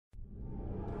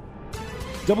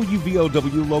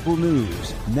WVOW Local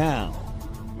News now.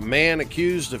 Man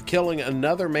accused of killing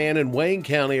another man in Wayne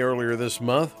County earlier this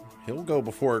month. He'll go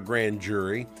before a grand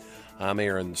jury. I'm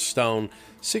Aaron Stone.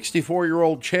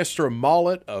 64-year-old Chester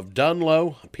Mollett of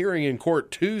Dunlow appearing in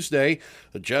court Tuesday.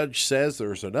 The judge says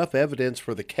there's enough evidence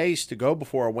for the case to go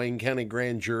before a Wayne County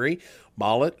grand jury.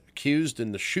 Mollett, accused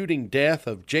in the shooting death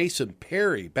of Jason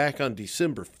Perry back on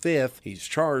December 5th. He's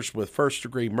charged with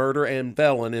first-degree murder and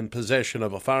felon in possession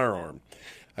of a firearm.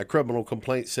 A criminal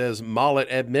complaint says Mollett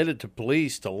admitted to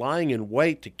police to lying in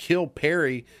wait to kill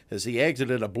Perry as he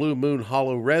exited a Blue Moon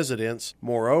Hollow residence.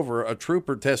 Moreover, a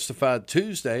trooper testified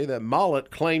Tuesday that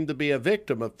Mollett claimed to be a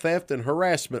victim of theft and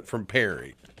harassment from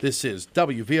Perry. This is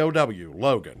WVOW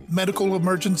Logan. Medical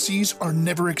emergencies are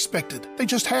never expected. They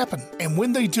just happen. And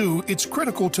when they do, it's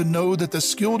critical to know that the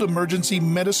skilled emergency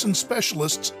medicine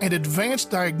specialists and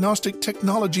advanced diagnostic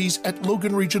technologies at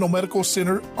Logan Regional Medical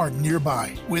Center are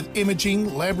nearby. With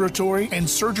imaging, laboratory, and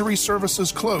surgery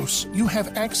services close, you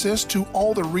have access to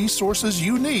all the resources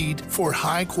you need for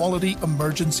high-quality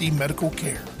emergency medical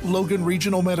care. Logan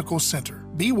Regional Medical Center.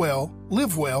 Be well,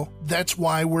 live well, that's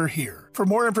why we're here. For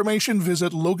more information,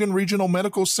 visit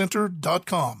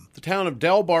LoganRegionalMedicalCenter.com. The town of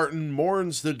Delbarton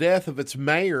mourns the death of its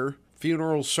mayor.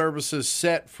 Funeral services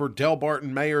set for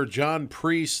Delbarton Mayor John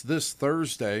Priest this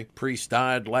Thursday. Priest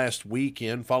died last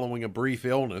weekend following a brief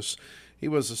illness. He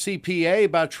was a CPA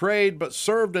by trade, but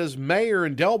served as mayor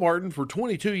in Delbarton for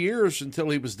 22 years until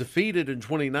he was defeated in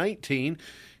 2019.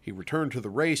 He returned to the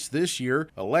race this year,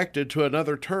 elected to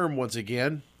another term once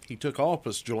again. He took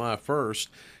office July 1st.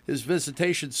 His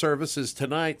visitation service is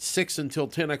tonight, 6 until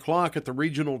 10 o'clock at the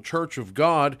Regional Church of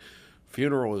God.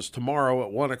 Funeral is tomorrow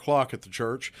at 1 o'clock at the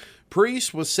church.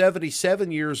 Priest was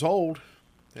 77 years old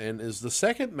and is the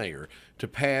second mayor to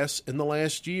pass in the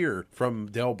last year from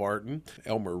Delbarton.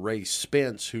 Elmer Ray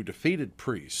Spence, who defeated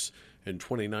Priest in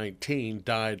 2019,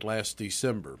 died last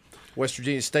December. West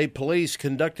Virginia State Police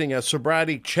conducting a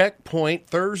sobriety checkpoint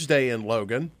Thursday in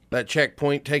Logan. That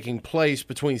checkpoint taking place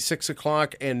between 6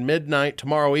 o'clock and midnight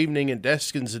tomorrow evening in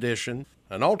Deskins Edition.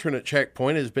 An alternate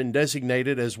checkpoint has been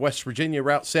designated as West Virginia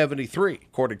Route 73.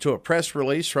 According to a press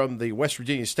release from the West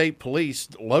Virginia State Police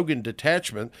Logan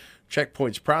Detachment,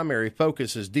 checkpoint's primary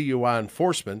focus is DUI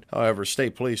enforcement. However,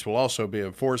 state police will also be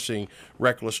enforcing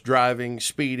reckless driving,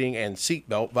 speeding, and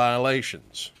seatbelt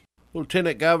violations.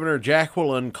 Lieutenant Governor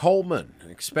Jacqueline Coleman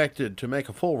expected to make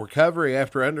a full recovery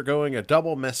after undergoing a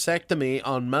double mastectomy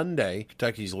on Monday.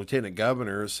 Kentucky's Lieutenant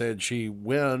Governor said she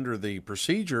went under the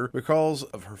procedure because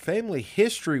of her family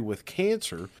history with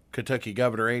cancer. Kentucky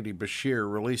Governor Andy Beshear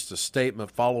released a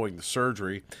statement following the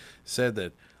surgery, said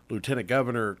that Lieutenant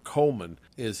Governor Coleman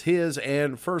is his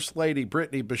and First Lady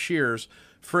Brittany Beshear's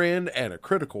friend and a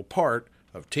critical part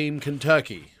of Team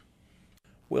Kentucky.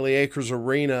 Willie Acres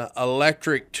Arena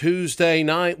electric Tuesday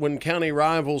night when county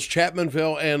rivals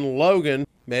Chapmanville and Logan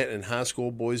met in high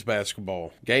school boys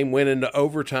basketball. Game went into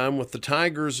overtime with the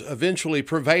Tigers eventually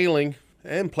prevailing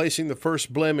and placing the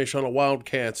first blemish on a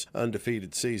Wildcats'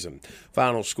 undefeated season.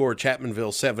 Final score,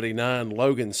 Chapmanville 79,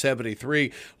 Logan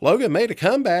 73. Logan made a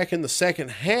comeback in the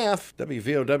second half.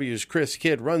 WVOW's Chris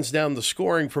Kidd runs down the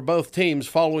scoring for both teams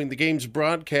following the game's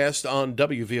broadcast on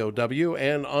WVOW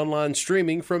and online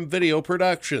streaming from Video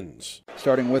Productions.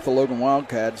 Starting with the Logan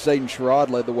Wildcats, Zayden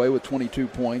Sherrod led the way with 22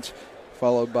 points,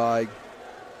 followed by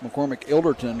McCormick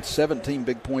Ilderton, 17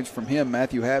 big points from him.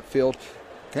 Matthew Hatfield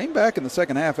came back in the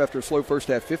second half after a slow first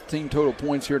half, 15 total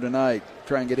points here tonight.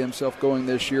 Try and get himself going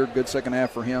this year. Good second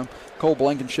half for him. Cole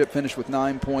Blankenship finished with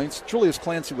 9 points. Julius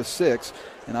Clancy with 6,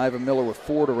 and Ivan Miller with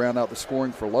 4 to round out the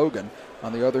scoring for Logan.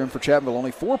 On the other end for Chapmanville,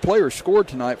 only 4 players scored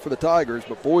tonight for the Tigers,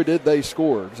 but boy did they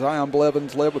score. Zion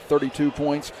Blevins led with 32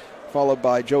 points, followed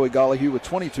by Joey Gollihue with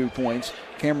 22 points,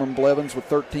 Cameron Blevins with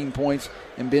 13 points,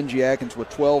 and Benji Atkins with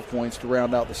 12 points to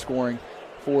round out the scoring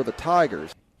for the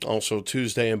Tigers. Also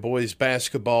Tuesday in boys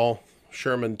basketball,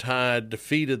 Sherman Tide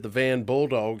defeated the Van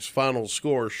Bulldogs. Final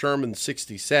score, Sherman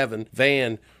 67,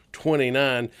 Van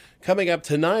 29. Coming up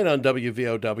tonight on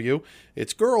WVOW,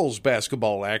 it's girls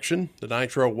basketball action. The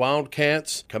Nitro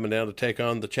Wildcats coming down to take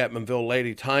on the Chapmanville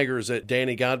Lady Tigers at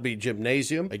Danny Godby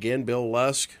Gymnasium. Again, Bill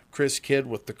Lusk, Chris Kidd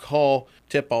with the call.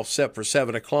 Tip-off set for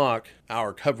 7 o'clock.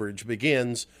 Our coverage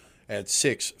begins at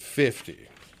 6:50.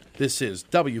 This is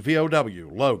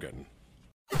WVOW Logan.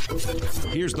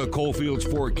 Here's the Coalfields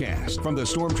forecast from the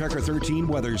Storm Tracker 13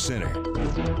 Weather Center.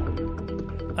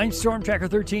 I'm Storm Tracker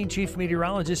 13 Chief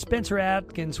Meteorologist Spencer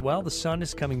Atkins. Well, the sun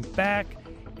is coming back,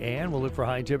 And we'll look for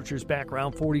high temperatures back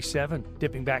around 47,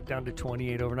 dipping back down to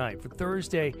 28 overnight. For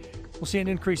Thursday, we'll see an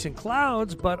increase in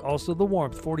clouds, but also the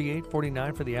warmth, 48,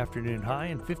 49 for the afternoon high,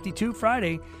 and 52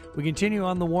 Friday. We continue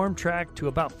on the warm track to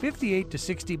about 58 to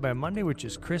 60 by Monday, which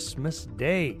is Christmas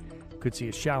Day. Could see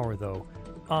a shower, though,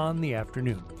 on the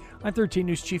afternoon. I'm 13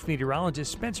 News Chief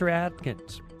Meteorologist Spencer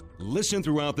Atkins. Listen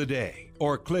throughout the day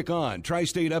or click on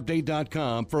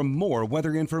tristateupdate.com for more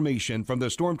weather information from the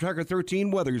Storm Tracker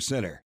 13 Weather Center.